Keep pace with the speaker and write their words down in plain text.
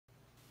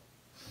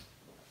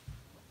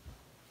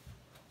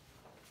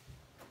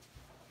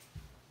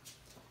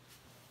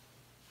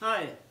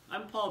Hi,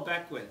 I'm Paul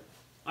Beckwith.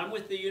 I'm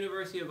with the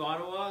University of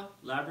Ottawa,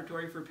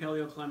 Laboratory for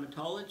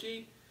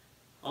Paleoclimatology,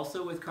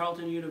 also with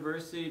Carleton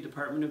University,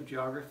 Department of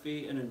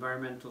Geography and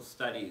Environmental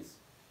Studies.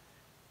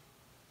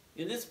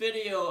 In this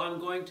video, I'm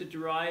going to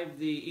derive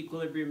the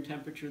equilibrium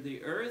temperature of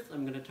the Earth.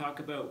 I'm going to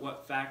talk about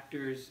what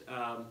factors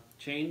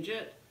change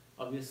it.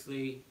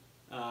 Obviously,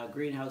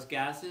 greenhouse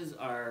gases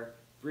are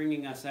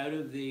bringing us out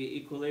of the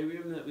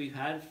equilibrium that we've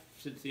had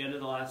since the end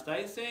of the last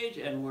ice age,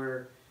 and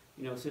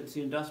since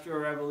the Industrial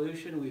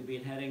Revolution, we've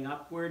been heading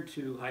upward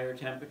to higher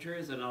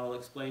temperatures, and I'll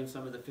explain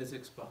some of the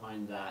physics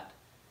behind that.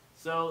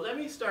 So let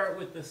me start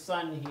with the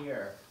sun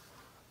here.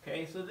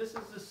 Okay, so this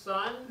is the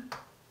sun.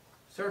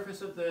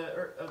 Surface of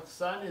the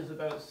sun is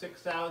about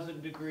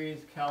 6,000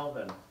 degrees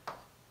Kelvin.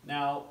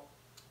 Now,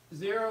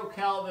 0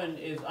 Kelvin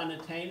is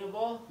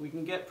unattainable. We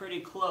can get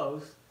pretty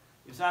close.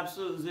 It's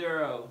absolute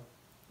zero.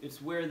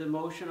 It's where the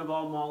motion of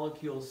all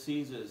molecules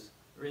ceases.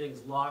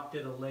 Everything's locked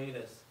in a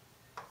lattice.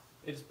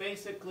 It's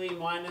basically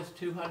minus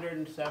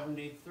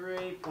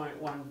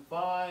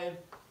 273.15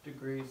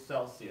 degrees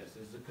Celsius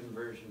is the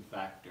conversion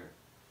factor.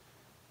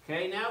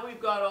 Okay, now we've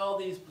got all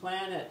these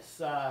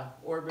planets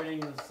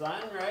orbiting the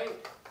sun,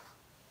 right?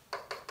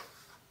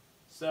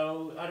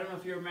 So, I don't know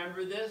if you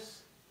remember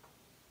this.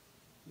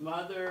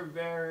 Mother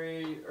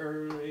very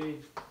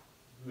early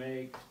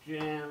makes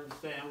jam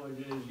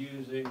sandwiches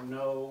using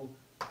no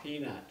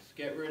peanuts.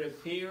 Get rid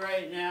of P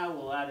right now.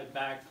 We'll add it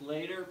back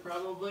later,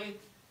 probably.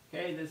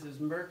 Okay, this is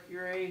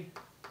Mercury,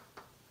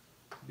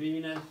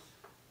 Venus,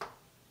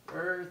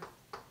 Earth,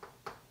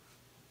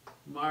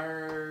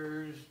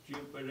 Mars,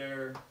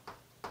 Jupiter,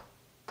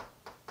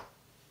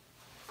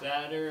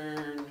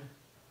 Saturn,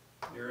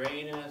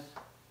 Uranus,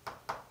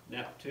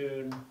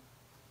 Neptune,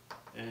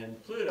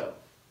 and Pluto.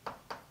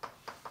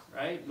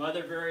 Right?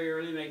 Mother very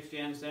early makes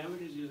jam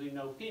sandwiches using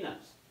no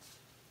peanuts.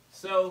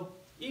 So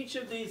each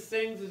of these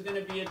things is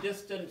going to be a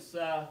distance,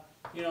 r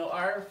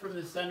from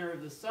the center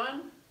of the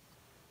sun.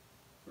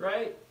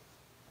 Right?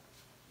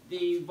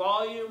 The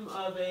volume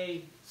of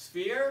a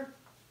sphere,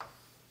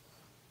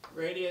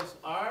 radius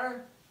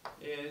r,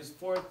 is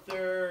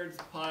 4/3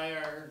 pi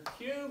r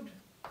cubed.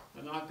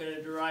 I'm not going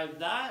to derive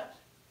that.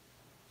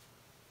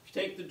 If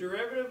you take the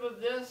derivative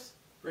of this,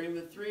 bring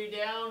the 3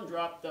 down,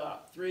 drop the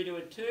 3 to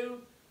a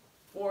 2,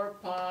 4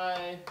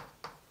 pi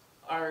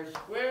r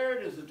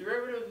squared is the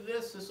derivative of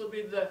this. This will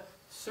be the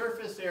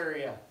surface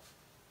area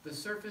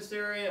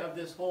of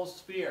this whole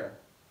sphere.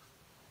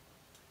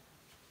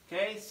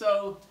 Okay,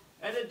 so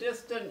at a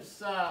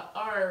distance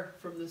r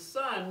from the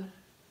sun,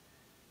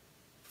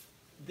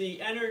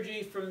 the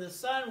energy from the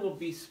sun will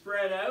be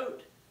spread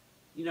out,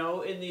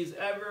 in these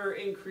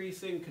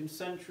ever-increasing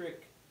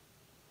concentric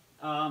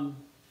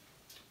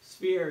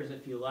spheres,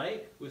 if you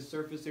like, with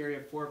surface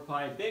area 4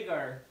 pi big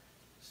R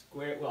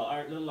squared, well,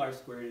 little r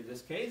squared in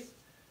this case.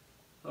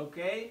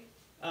 Okay,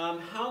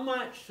 how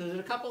much? So there's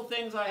a couple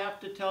things I have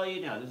to tell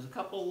you now. There's a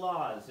couple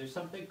laws. There's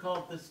something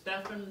called the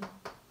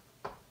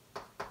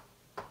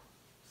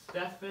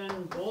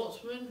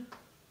Stefan-Boltzmann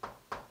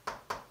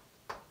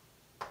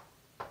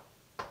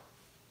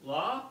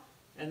law,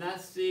 and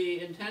that's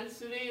the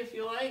intensity, if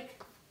you like,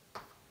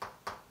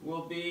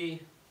 will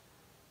be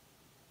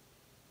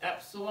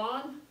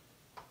epsilon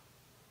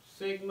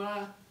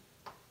sigma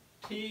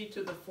T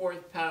to the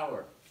 4th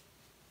power.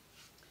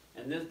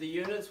 And the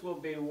units will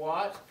be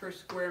watts per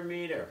square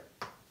meter.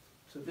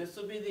 So this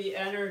will be the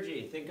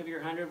energy. Think of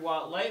your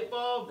 100-watt light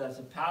bulb, that's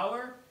a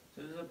power.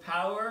 So this is a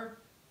power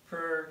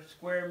per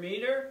square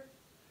meter.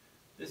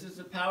 This is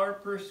the power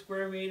per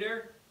square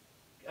meter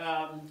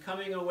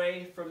coming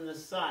away from the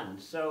sun.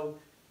 So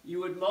you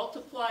would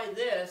multiply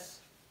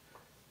this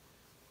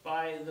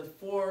by the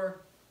 4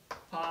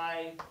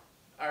 pi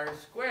r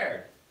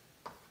squared.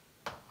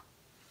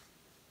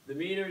 The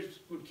meters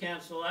would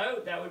cancel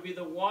out. That would be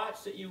the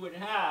watts that you would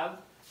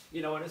have,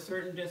 at a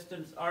certain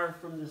distance r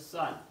from the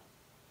sun.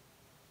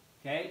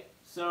 Okay,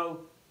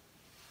 so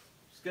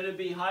it's going to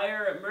be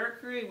higher at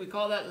Mercury. We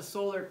call that the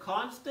solar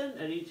constant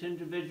at each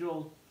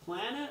individual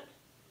planet.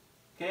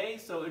 Okay,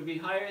 so it would be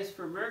highest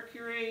for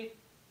Mercury,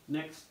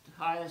 next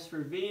highest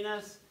for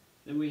Venus,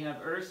 then we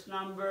have Earth's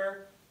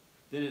number,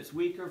 then it's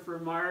weaker for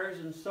Mars,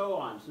 and so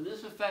on. So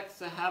this affects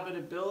the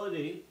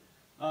habitability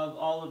of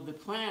all of the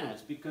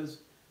planets, because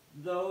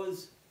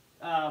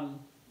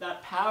that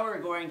power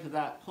going to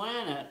that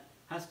planet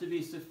has to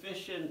be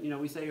sufficient.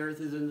 We say Earth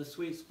is in the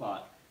sweet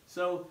spot.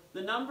 So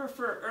the number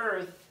for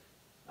Earth,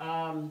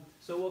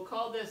 so we'll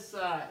call this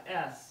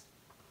S.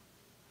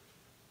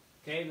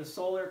 Okay, the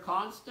solar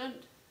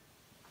constant.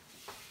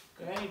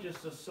 Okay,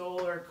 just a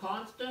solar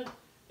constant.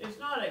 It's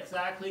not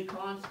exactly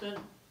constant.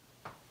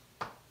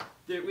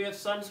 We have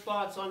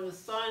sunspots on the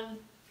sun.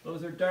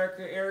 Those are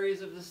darker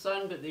areas of the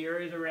sun, but the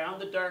areas around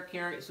the dark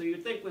area, so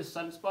you'd think with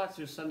sunspots,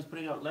 the sun's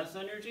putting out less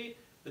energy,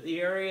 but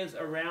the areas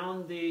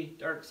around the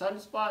dark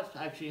sunspots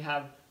actually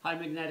have high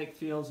magnetic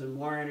fields and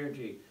more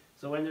energy.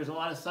 So when there's a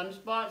lot of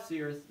sunspots,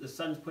 the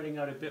sun's putting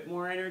out a bit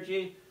more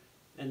energy,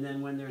 and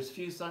then when there's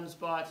few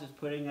sunspots, it's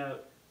putting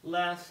out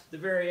less. The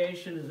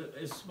variation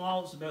is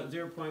small, it's about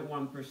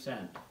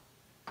 0.1%.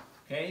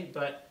 Okay,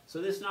 but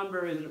so this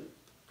number is,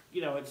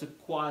 you know, it's a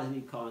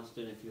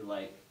quasi-constant if you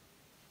like.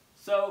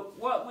 So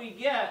what we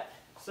get,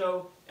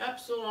 so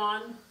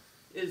epsilon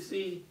is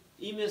the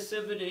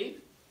emissivity,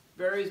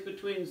 varies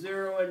between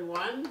 0 and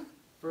 1.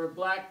 For a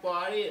black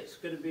body, it's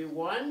going to be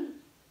 1.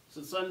 So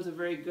the sun's a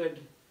very good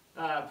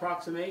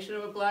approximation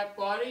of a black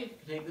body.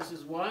 Take this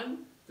as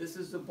 1. This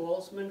is the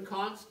Boltzmann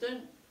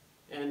constant,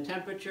 and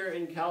temperature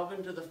in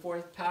Kelvin to the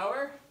 4th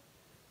power.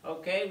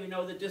 Okay, we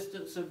know the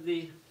distance of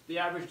the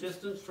average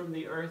distance from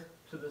the Earth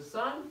to the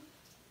Sun.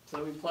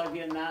 So we plug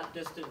in that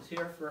distance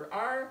here for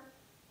R,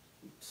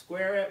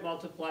 square it,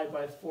 multiply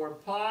by 4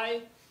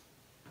 pi,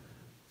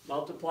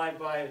 multiply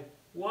by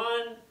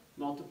 1,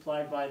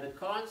 multiply by the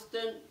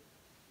constant,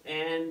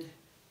 and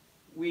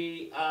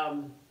we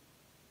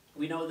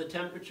know the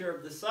temperature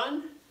of the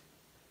Sun,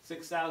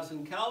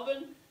 6,000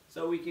 Kelvin,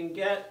 so we can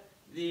get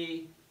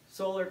the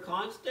solar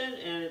constant,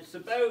 and it's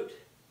about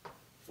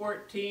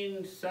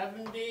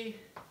 1470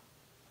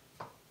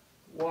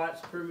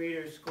 watts per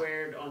meter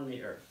squared on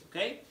the Earth.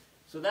 Okay,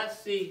 so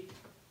that's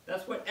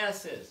what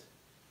S is.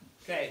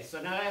 Okay,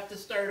 so now I have to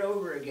start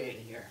over again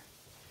here.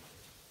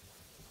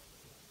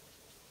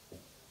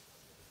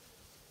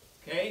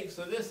 Okay,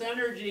 so this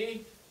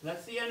energy,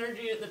 that's the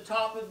energy at the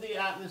top of the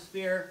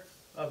atmosphere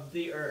of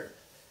the Earth.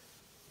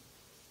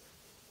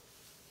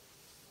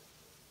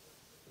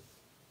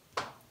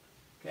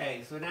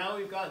 Okay, so now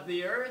we've got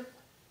the Earth,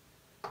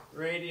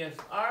 radius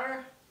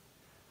r.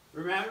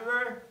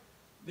 Remember,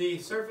 the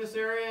surface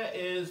area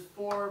is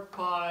 4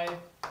 pi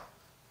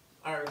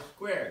r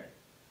squared.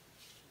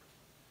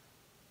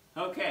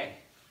 Okay,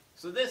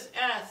 so this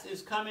S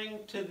is coming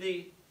to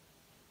the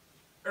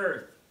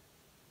Earth.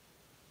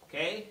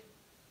 Okay,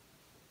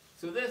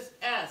 so this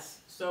S,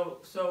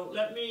 so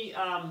let me,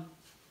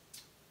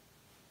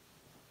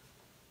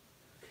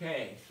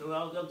 okay, so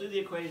I'll do the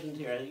equations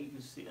here. I think you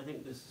can see, I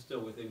think this is still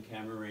within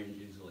camera range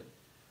easily.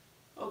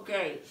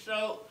 Okay,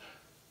 so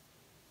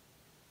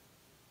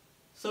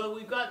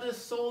we've got this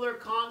solar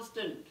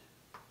constant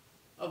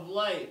of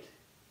light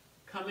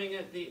coming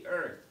at the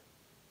Earth.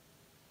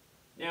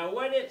 Now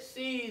what it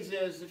sees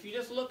is, if you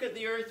just look at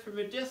the Earth from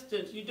a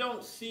distance, you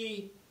don't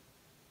see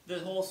the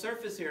whole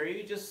surface area,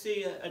 you just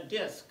see a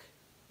disk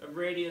of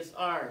radius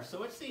r. So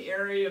what's the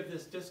area of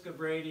this disk of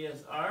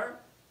radius r?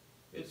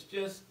 It's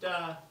just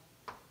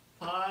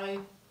pi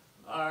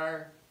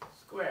r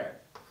squared,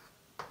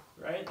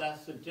 right?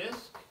 That's the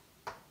disk.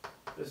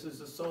 This is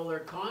the solar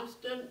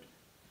constant.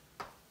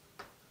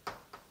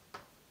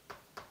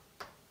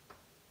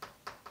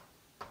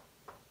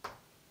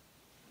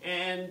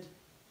 And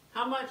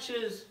how much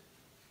is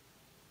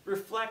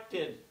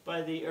reflected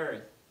by the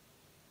Earth?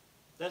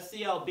 That's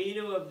the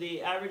albedo of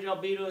the average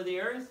albedo of the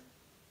Earth.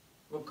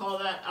 We'll call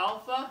that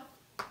alpha.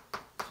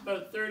 It's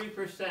about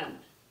 30%.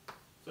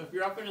 So if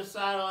you're up in a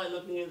satellite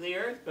looking at the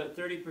Earth, about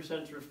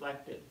 30% is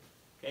reflected.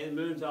 Okay, the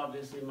moon's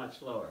obviously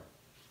much lower.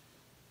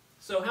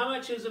 So how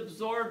much is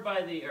absorbed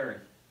by the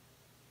Earth?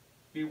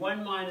 Be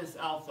 1 minus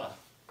alpha.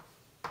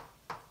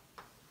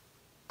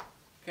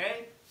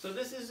 Okay, so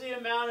this is the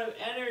amount of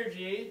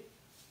energy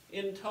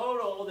in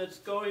total that's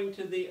going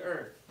to the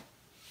Earth.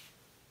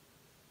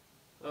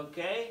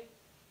 Okay,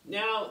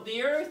 now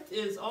the Earth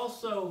is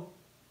also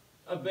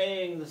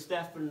obeying the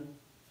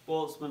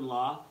Stefan-Boltzmann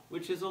law,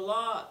 which is a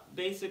law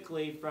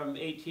basically from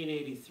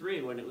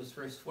 1883 when it was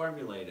first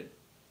formulated.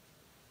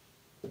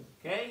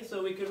 Okay,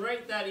 so we can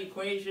write that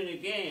equation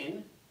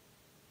again.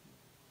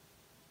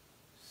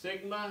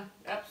 Sigma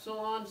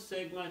epsilon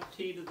sigma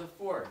t to the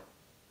 4th.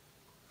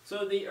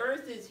 So the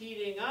Earth is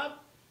heating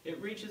up, it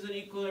reaches an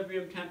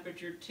equilibrium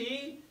temperature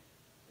T,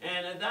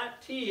 and at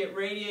that T it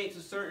radiates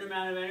a certain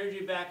amount of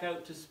energy back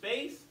out to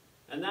space,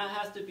 and that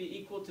has to be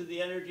equal to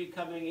the energy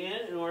coming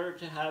in order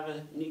to have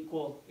an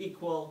equal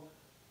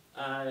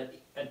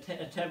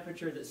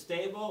temperature that's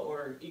stable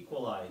or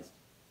equalized,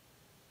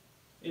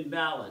 in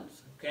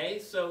balance. Okay,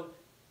 so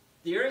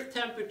the Earth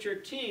temperature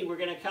T, we're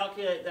going to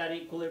calculate that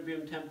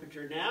equilibrium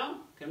temperature now.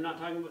 Okay, I'm not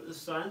talking about the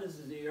Sun, this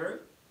is the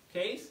Earth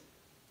case.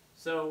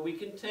 So we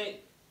can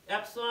take,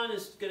 epsilon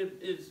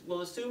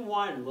we'll assume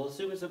 1. We'll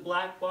assume it's a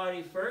black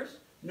body first.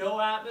 No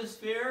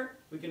atmosphere,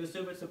 we can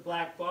assume it's a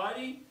black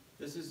body.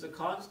 This is the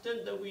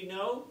constant that we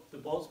know, the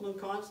Boltzmann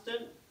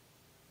constant.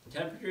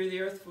 Temperature of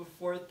the Earth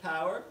for 4th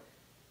power.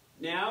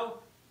 Now,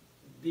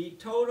 the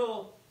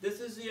total, this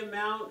is the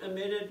amount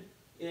emitted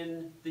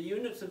in, the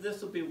units of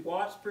this will be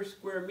watts per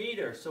square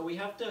meter. So we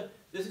have to,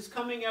 this is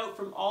coming out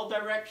from all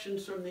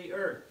directions from the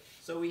Earth.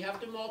 So we have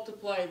to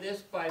multiply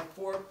this by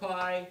 4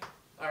 pi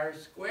r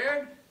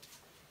squared,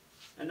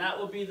 and that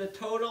will be the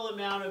total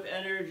amount of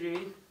energy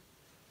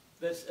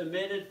that's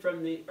emitted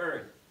from the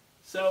Earth.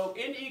 So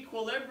in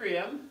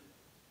equilibrium,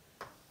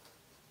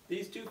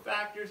 these two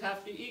factors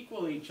have to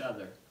equal each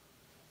other.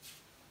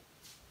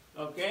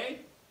 Okay?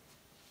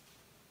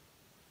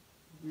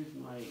 Where's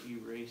my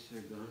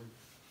eraser gone?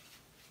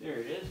 There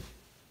it is.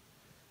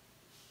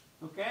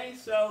 Okay,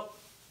 so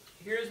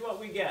here's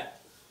what we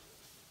get.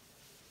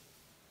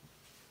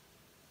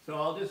 So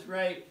I'll just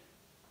write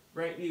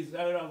these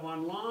out on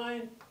one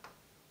line.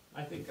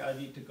 I think I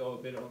need to go a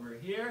bit over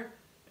here.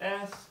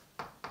 S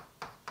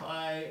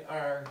pi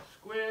r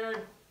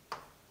squared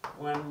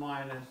 1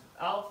 minus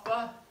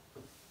alpha.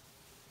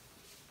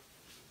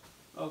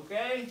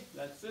 Okay,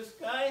 that's this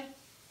guy.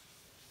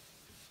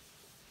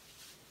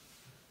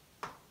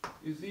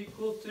 Is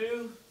equal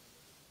to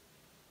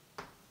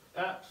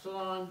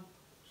epsilon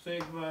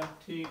sigma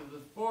t to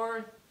the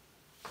fourth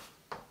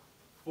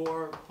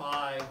 4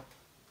 pi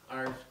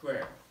r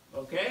squared.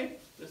 Okay?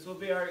 This will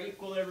be our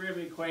equilibrium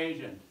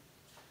equation.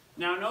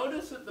 Now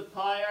notice that the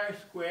pi r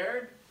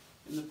squared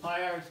and the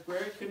pi r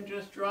squared can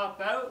just drop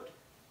out.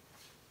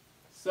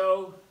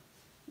 So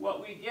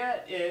what we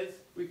get is,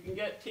 we can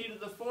get t to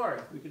the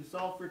fourth. We can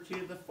solve for t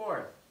to the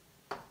fourth.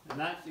 And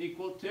that's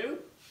equal to,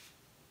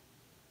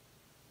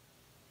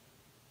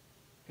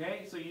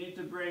 okay, so you need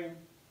to bring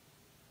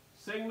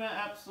sigma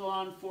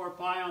epsilon 4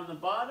 pi on the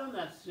bottom.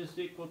 That's just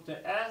equal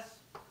to S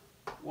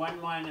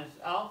 1 minus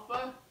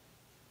alpha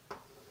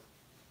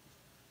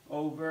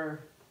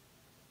over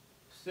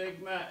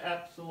sigma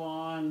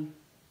epsilon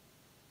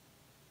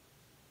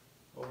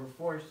over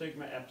 4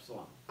 sigma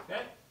epsilon.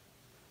 Okay?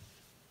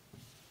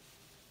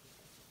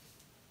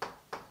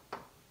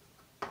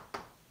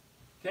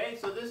 Okay,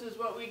 so this is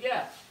what we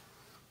get.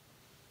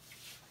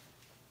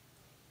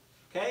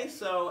 Okay,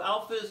 so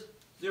alpha is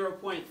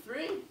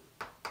 0.3.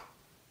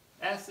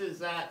 S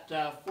is at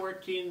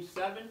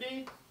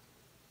 1470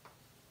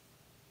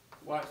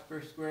 watts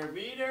per square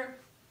meter.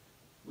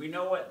 We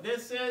know what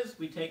this is.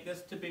 We take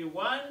this to be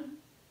 1.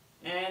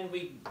 And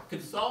we can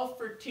solve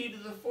for t to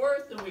the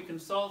fourth, and we can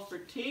solve for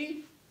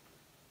t.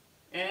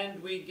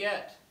 And we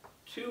get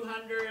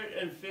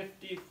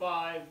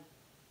 255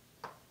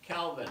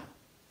 Kelvin.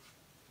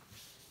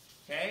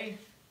 Okay?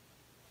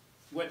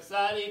 What's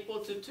that equal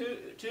to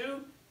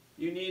 2?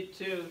 You need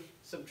to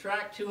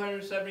subtract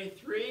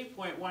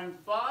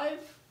 273.15.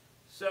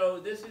 So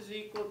this is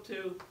equal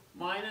to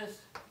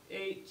minus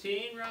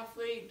 18,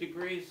 roughly,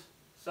 degrees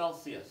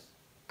Celsius.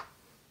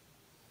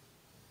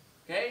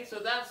 Okay, so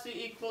that's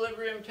the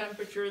equilibrium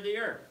temperature of the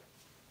Earth.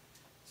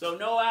 So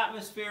no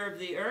atmosphere of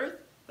the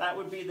Earth, that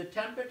would be the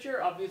temperature.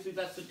 Obviously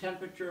that's the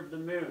temperature of the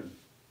Moon.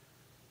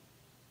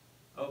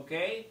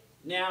 Okay,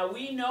 now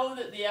we know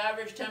that the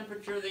average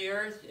temperature of the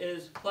Earth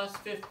is plus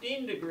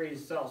 15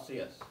 degrees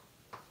Celsius.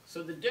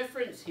 So the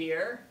difference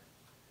here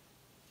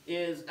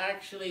is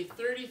actually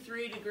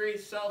 33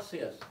 degrees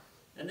Celsius.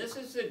 And this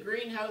is the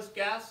greenhouse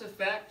gas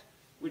effect,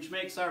 which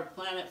makes our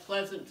planet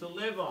pleasant to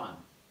live on.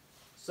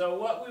 So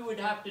what we would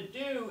have to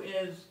do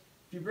is,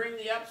 if you bring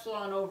the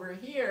epsilon over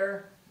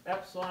here,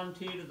 epsilon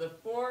t to the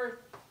fourth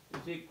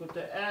is equal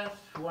to S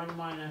 1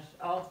 minus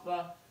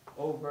alpha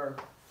over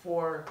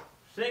 4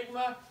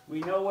 sigma.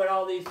 We know what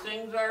all these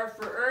things are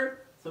for Earth,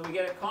 so we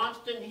get a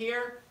constant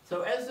here.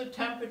 So as the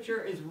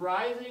temperature is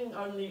rising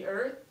on the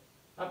Earth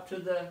up to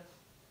the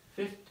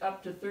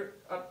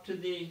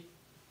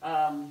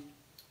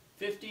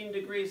 15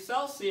 degrees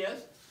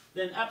Celsius,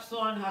 then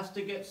epsilon has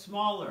to get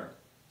smaller.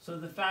 So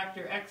the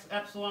factor x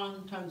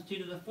epsilon times t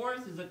to the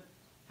fourth is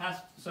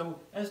so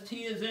as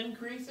t is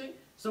increasing.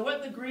 So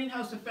what the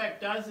greenhouse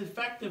effect does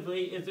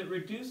effectively is it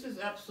reduces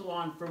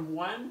epsilon from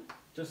 1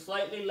 to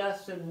slightly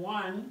less than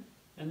 1,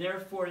 and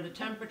therefore the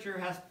temperature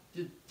has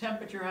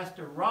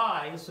to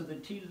rise, so the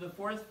t to the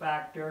fourth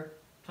factor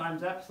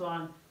times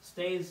epsilon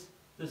stays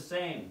the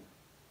same.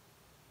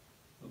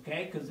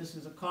 Okay, because this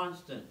is a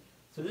constant.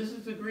 So this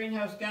is the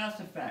greenhouse gas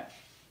effect.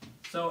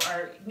 So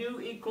our new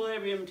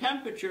equilibrium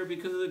temperature,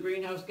 because of the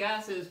greenhouse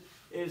gases,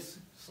 is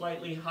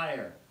slightly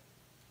higher.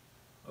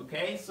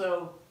 Okay,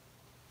 so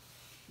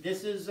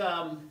this is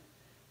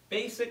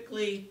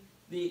basically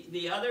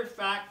the other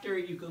factor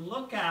you can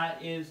look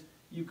at is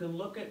you can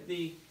look at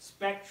the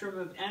spectrum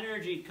of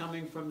energy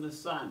coming from the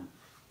sun.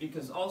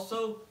 Because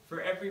also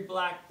for every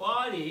black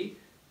body,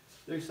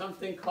 there's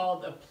something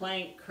called a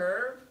Planck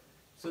curve.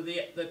 So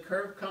the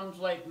curve comes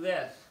like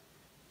this.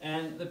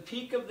 And the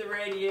peak of the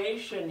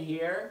radiation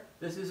here,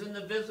 this is in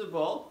the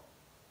visible,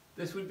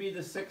 this would be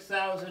the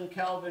 6,000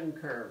 Kelvin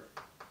curve.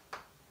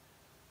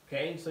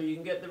 Okay, so you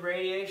can get the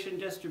radiation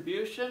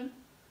distribution.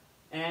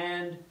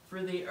 And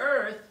for the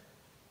Earth,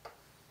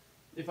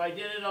 if I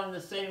did it on the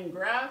same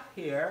graph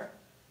here,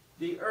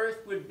 the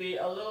Earth would be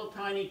a little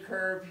tiny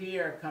curve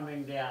here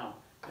coming down.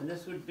 And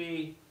this would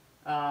be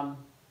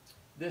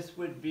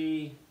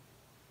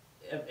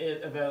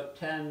about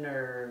 10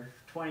 or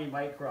 20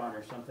 micron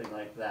or something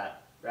like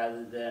that,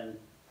 rather than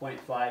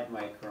 0.5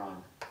 micron,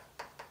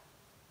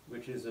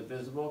 which is a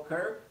visible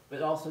curve,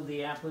 but also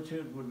the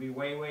amplitude would be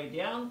way, way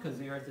down because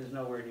the Earth is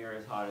nowhere near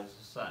as hot as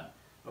the sun.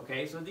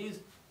 Okay, so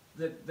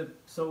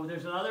so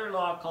there's another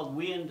law called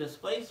Wien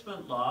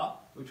displacement law,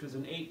 which was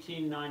an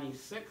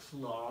 1896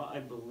 law, I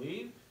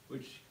believe,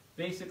 which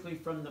basically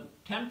from the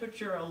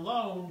temperature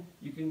alone,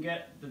 you can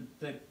get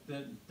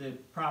the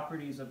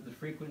properties of the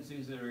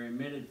frequencies that are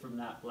emitted from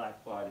that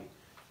black body.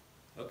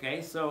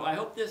 Okay, so I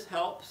hope this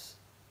helps,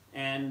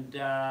 and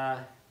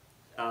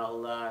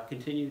I'll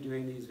continue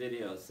doing these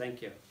videos.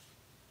 Thank you.